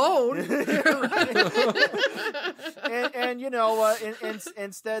my bone. and And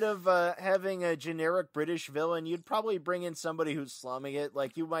instead of having a generic British villain, you'd probably bring in somebody who's slumming it.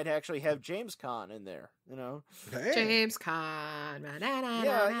 Like you might actually have James Caan in there. Hey. James Caan.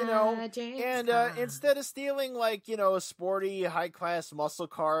 Yeah, James and Caan. instead of stealing like sporty high class muscle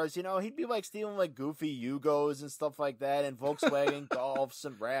cars, he'd be like stealing like goofy Yugos and stuff like that, and Volkswagen Golfs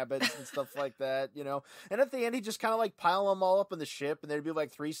and Rabbits and stuff like that. And at the end, he'd just kind of like pile them all up on the ship, and there'd be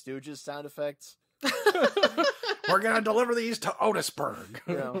like Three Stooges sound effects. We're gonna deliver these to Otisburg.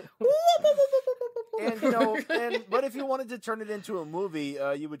 But if you wanted to turn it into a movie,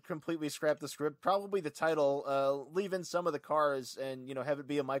 you would completely scrap the script, probably the title, leave in some of the cars, and have it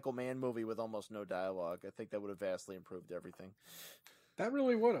be a Michael Mann movie with almost no dialogue. I think that would have vastly improved everything. That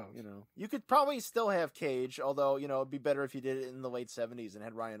really would have. You could probably still have Cage, although it'd be better if you did it in the late '70s and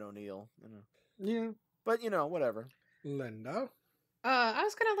had Ryan O'Neal. Yeah. But whatever. Linda. I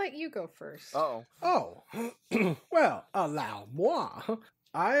was gonna let you go first. Oh. Well, allow moi.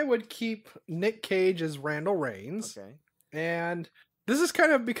 I would keep Nick Cage as Randall Raines. Okay. And this is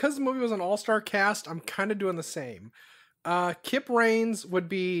kind of, because the movie was an all-star cast, I'm kind of doing the same. Kip Raines would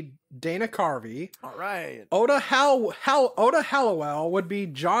be Dana Carvey. All right. Oda Hallowell would be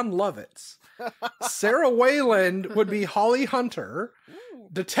John Lovitz. Sarah Wayland would be Holly Hunter.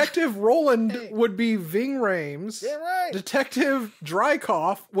 Detective Roland would be Ving Rhames. Yeah, right. Detective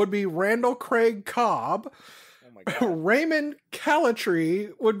Drykoff would be Randall Craig Cobb. Oh my God. Raymond Calatree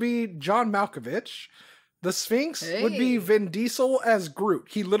would be John Malkovich. The Sphinx would be Vin Diesel as Groot.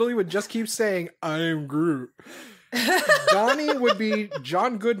 He literally would just keep saying, "I'm Groot." Donnie would be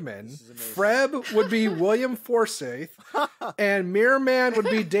John Goodman. Freb would be William Forsythe. And Mirror Man would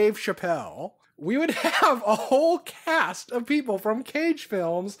be Dave Chappelle. We would have a whole cast of people from Cage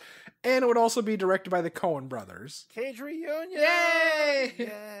films, and it would also be directed by the Coen brothers. Cage reunion! Yay!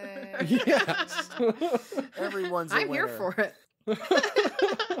 Yay! Yes. Everyone's a I'm winner. here for it.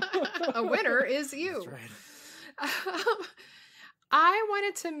 A winner is you. That's right. I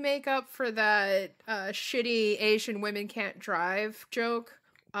wanted to make up for that shitty Asian women can't drive joke,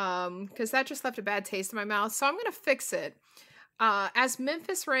 because that just left a bad taste in my mouth. So I'm going to fix it. As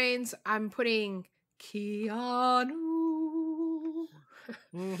Memphis Reigns, I'm putting Keanu.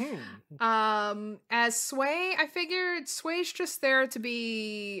 Mm-hmm. As Sway, I figured Sway's just there to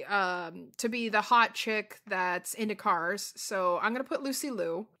be the hot chick that's into cars. So I'm going to put Lucy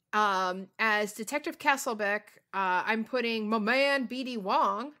Liu. As Detective Kesselbeck, I'm putting my man BD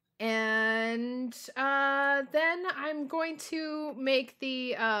Wong, and then I'm going to make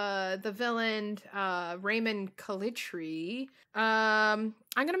the villain Raymond Calitri. I'm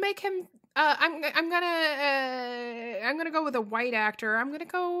gonna make him. I'm gonna go with a white actor. I'm gonna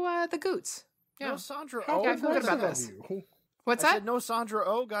go the Goots. Yeah. No Sandra How Oh. I feel good about progressive this. of you. What's I that? said no Sandra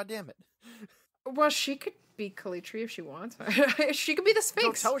Oh. God damn it! Well, she could be Calitri if she wants. She could be the Don't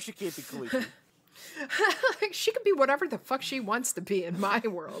Sphinx. tell her she can't be Khaleesi. She could be whatever the fuck she wants to be in my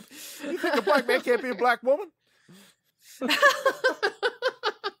world. You think a black man can't be a black woman?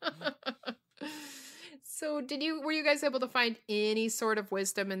 So, were you guys able to find any sort of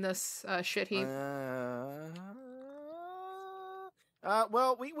wisdom in this shit heap?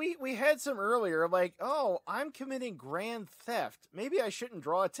 Well, we had some earlier, like, oh, I'm committing grand theft. Maybe I shouldn't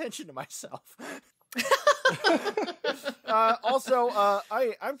draw attention to myself.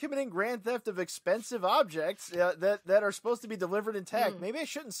 I'm committing grand theft of expensive objects that are supposed to be delivered intact. Maybe I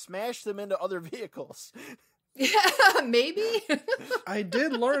shouldn't smash them into other vehicles. Yeah, maybe. I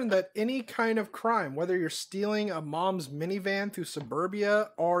did learn that any kind of crime, whether you're stealing a mom's minivan through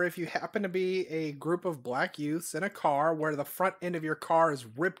suburbia, or if you happen to be a group of black youths in a car where the front end of your car is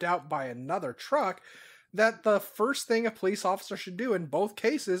ripped out by another truck, that the first thing a police officer should do in both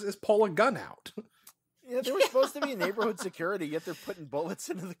cases is pull a gun out. Yeah, they were supposed to be neighborhood security, yet they're putting bullets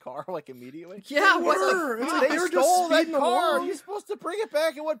into the car like immediately. Yeah, They what were. the It's fuck? like They were just stole that speeding car. along. You're supposed to bring it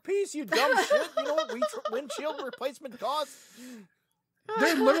back in one piece, you dumb shit. You know what windshield replacement costs?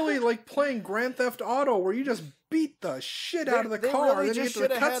 They're literally like playing Grand Theft Auto, where you just beat the shit out of the They car, really and then you just get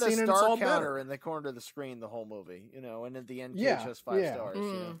to should the have had a cutscene, and it's star all counter better. in the corner of the screen the whole movie, and at the end, Cage Yeah, has 5 yeah. stars.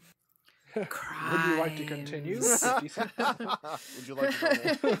 Would you like to continue? Would you like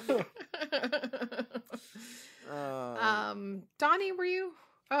to go Donnie, were you?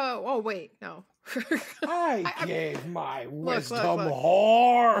 Oh, wait, no. I gave my look. wisdom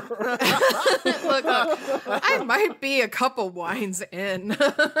whore. Look, I might be a couple wines in,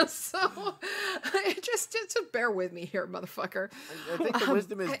 so just bear with me here, motherfucker. I think the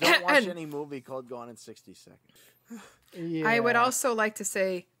wisdom is don't watch any movie called Gone in 60 Seconds. Yeah. I would also like to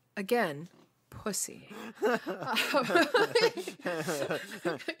say, again, pussy.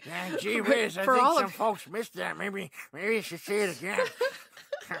 Gee whiz, I For think all some of- folks missed that. Maybe you should say it again.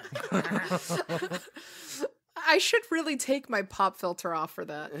 I should really take my pop filter off for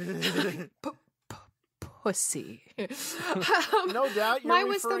that. Pussy. No doubt, you're My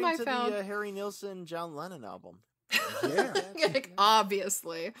wisdom referring I to found. the Harry Nilsson, John Lennon album. Yeah. Like,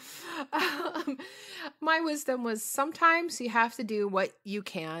 obviously. My wisdom was sometimes you have to do what you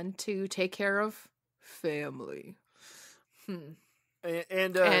can to take care of family.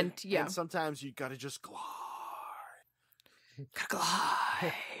 And yeah. and sometimes you gotta just glide. Gotta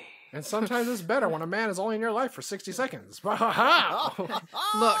glide. And sometimes it's better when a man is only in your life for 60 seconds. Look,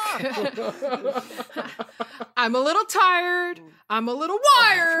 I'm a little tired, I'm a little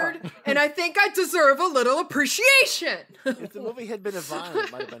wired, and I think I deserve a little appreciation. If the movie had been a Vine,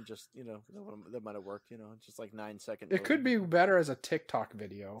 it might have been just, that might have worked, just like 9 seconds. It could be better as a TikTok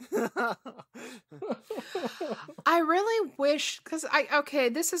video. I really wish, because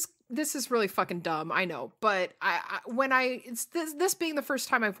this is really fucking dumb, I know, but this being the first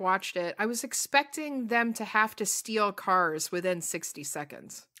time I've watched it, I was expecting them to have to steal cars within 60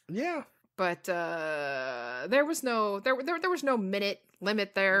 seconds. Yeah. But there was no minute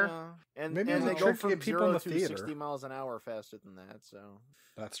limit there. Yeah. And Maybe and it was they a go trick to from get people 0 in the to theater. 60 miles an hour faster than that. So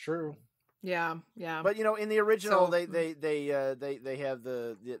That's true. Yeah. But in the original, So- they have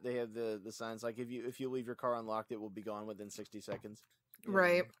the signs like if you leave your car unlocked, it will be gone within 60 seconds.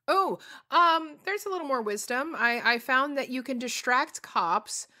 Right. Oh, there's a little more wisdom. I found that you can distract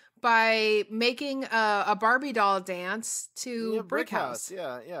cops by making a Barbie doll dance to Brick House.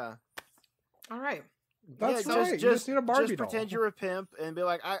 Yeah. All right. That's yeah, right. You just need a Barbie just doll. pretend you're a pimp and be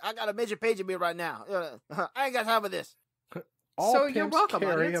like, I got a midget paging me right now. I ain't got time for this. All So you're pimps welcome,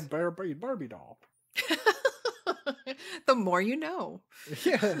 carry audience. a Barbie doll. The more you know.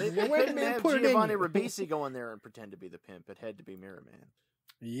 Yeah. They Wait a couldn't minute, have put it in Giovanni you. Ribisi go in there and pretend to be the pimp. It had to be Mirror Man.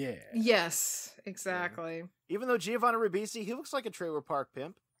 Yeah. Yes, exactly. Even though Giovanni Ribisi, he looks like a trailer park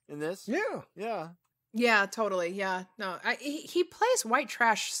pimp in this. Yeah. Yeah. Yeah, totally. Yeah. No, he plays white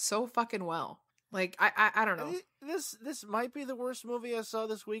trash so fucking well. Like, I don't know. This might be the worst movie I saw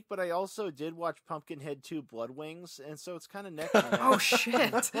this week, but I also did watch Pumpkinhead 2 Blood Wings, and so it's kind of neck and neck. Oh,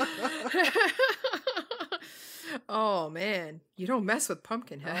 shit. Oh, man. You don't mess with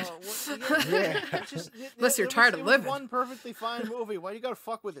Pumpkinhead. Unless you're tired of living. It was one perfectly fine movie. Why you gotta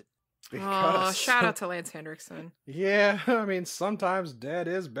fuck with it? Oh, shout out to Lance Hendrickson. Yeah, I mean, sometimes dead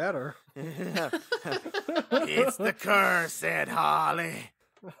is better. It's the curse, said Harley.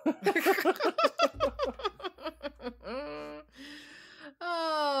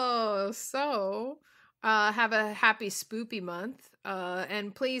 Oh, so have a happy spoopy month.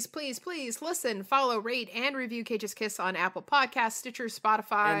 And please listen, follow, rate, and review Cage's Kiss on Apple Podcasts, Stitcher,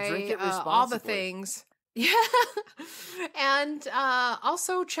 Spotify, And drink it all the responsibly. things. Yeah. And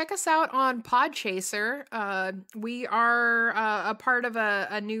also check us out on Podchaser. We are a part of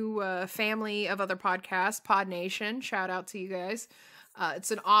a new family of other podcasts, Pod Nation. Shout out to you guys.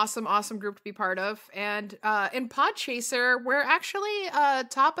 It's an awesome group to be part of. And in Podchaser, we're actually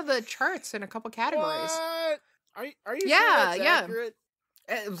top of the charts in a couple categories. What? Are you Yeah, sure that's yeah. accurate?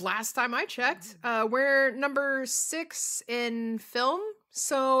 Last time I checked, we're number 6 in film.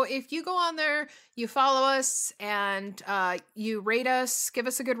 So if you go on there, you follow us, and you rate us, give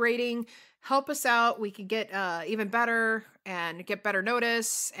us a good rating, help us out. We could get even better and get better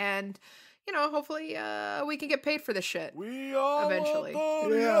notice, and hopefully we can get paid for this shit. We are Eventually.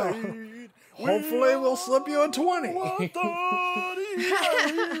 Yeah. Hopefully we'll slip you a 20.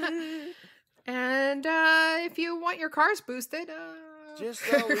 And if you want your cars boosted, Just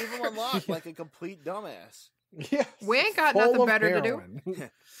leave them unlocked like a complete dumbass. Yes. we ain't got Full nothing of better to do. heroin.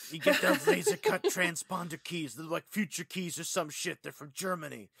 You get those laser cut transponder keys. They're like future keys or some shit. They're from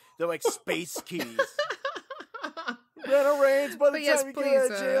Germany. They're like space keys. Rental rains. By the But yes, time you get out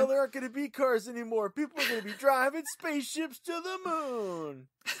please, of jail, there aren't going to be cars anymore. People are going to be driving spaceships to the moon.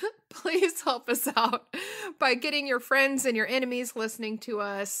 Please help us out by getting your friends and your enemies listening to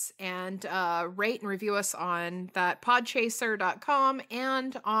us, and rate and review us on that podchaser.com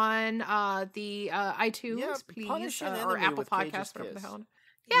and on the iTunes, Yeah, please, punish an or enemy Apple with Cage's Podcasts, whatever the Kiss. hell.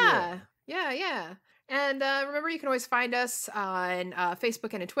 Yeah. And remember, you can always find us on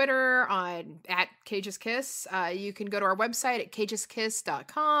Facebook and Twitter at Cage's Kiss. You can go to our website at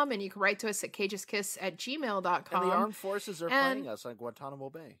cageskiss.com, and you can write to us at cageskiss@gmail.com. And the armed forces are playing us on Guantanamo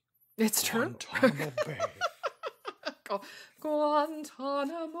Bay. It's true. Guantanamo Bay.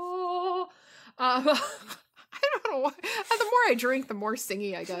 Guantanamo. I don't know how don't know why. The more I drink, the more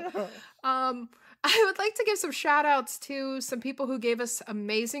singy I get. I would like to give some shout outs to some people who gave us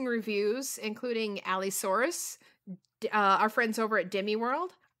amazing reviews, including Alisaurus, our friends over at Demi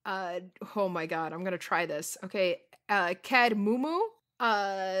World. Oh my god, I'm going to try this. Okay, Ked Mumu,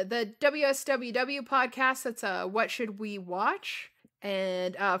 the WSWW podcast, that's What Should We Watch?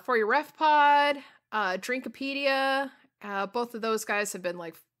 And For Your Ref Pod, Drinkopedia. Both of those guys have been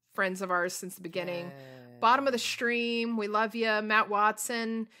like friends of ours since the beginning. Yeah. Bottom of the Stream, we love you. Matt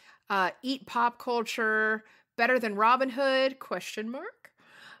Watson, Eat Pop Culture, Better Than Robin Hood, ?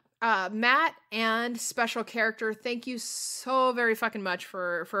 Matt and Special Character, thank you so very fucking much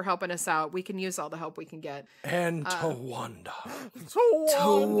for helping us out. We can use all the help we can get. And Tawanda.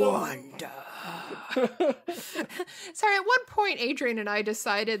 Tawanda. Sorry, at one point, Adrian and I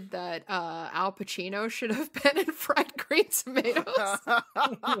decided that Al Pacino should have been in Fried Green Tomatoes.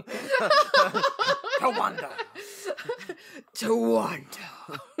 Tawanda. Tawanda.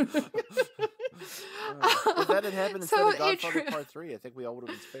 If that had happened instead So, of Godfather Adrian- Part 3, I think we all would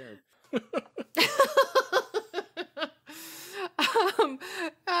have been spared.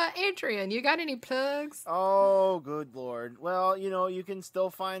 Adrian, you got any plugs? Oh, good lord. Well, you can still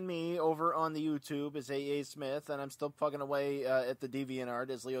find me over on the YouTube as A.A. Smith, and I'm still plugging away at the DeviantArt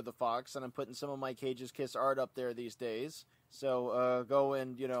as Leo the Fox, and I'm putting some of my Cage's Kiss art up there these days. So go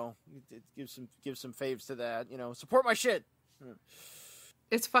and, give some faves to that. Support my shit.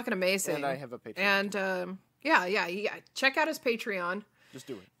 It's fucking amazing. And I have a Patreon. And yeah. Check out his Patreon. Just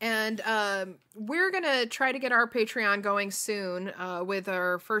do it. And we're going to try to get our Patreon going soon with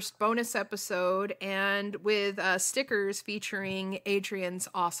our first bonus episode and with stickers featuring Adrian's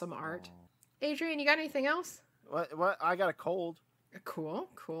awesome art. Adrian, you got anything else? What? I got a cold. Cool.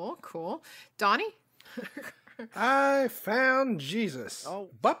 Donnie? I found Jesus. Oh.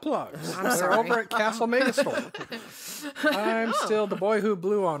 Butt plugs. I'm They're sorry. over at Castlemania Store. I'm still the boy who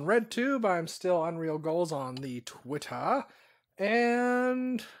blew on RedTube. I'm still Unreal Goals on the Twitter.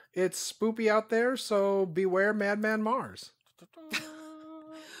 And it's spoopy out there, so beware Madman Mars.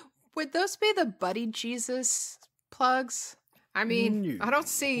 Would those be the Buddy Jesus plugs? I mean, No. I don't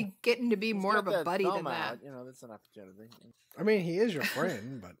see getting to be He's more got of a buddy thumb than that. out. That's an opportunity. I mean, he is your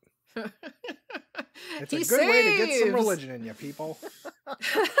friend, but it's He a good way to get some saves. religion in you, people.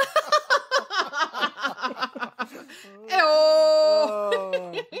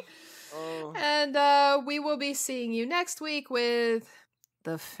 Oh. Oh. And we will be seeing you next week with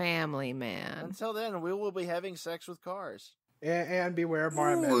The Family Man. Until then, we will be having sex with cars. And beware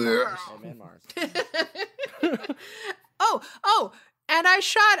Madman Mars. Madman Mars. Oh, and I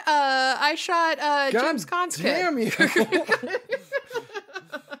shot Jim's God Conskid. damn you.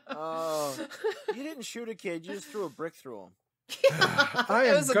 Oh, you didn't shoot a kid. You just threw a brick through him. I It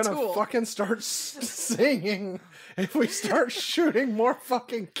am was a gonna tool. fucking start singing if we start shooting more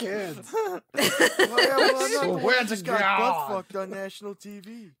fucking kids. Well, I'm not the one Swear who to just got God. butt fucked on national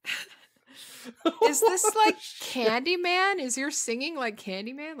TV. Is this like Candyman? Is your singing like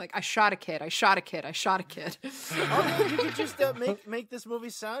Candyman? Like, I shot a kid. Oh, man, you could just make this movie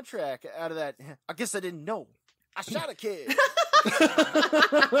soundtrack out of that. I guess I didn't know. I shot a kid.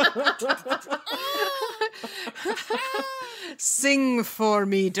 Sing for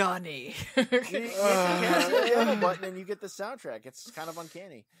me, Donnie. You can't see the other button and you get the soundtrack. It's kind of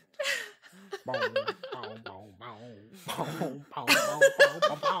uncanny.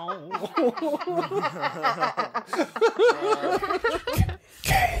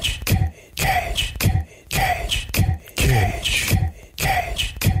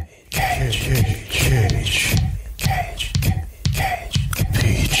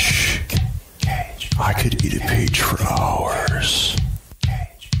 Peach. I could eat a peach for hours.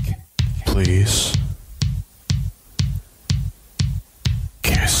 Please.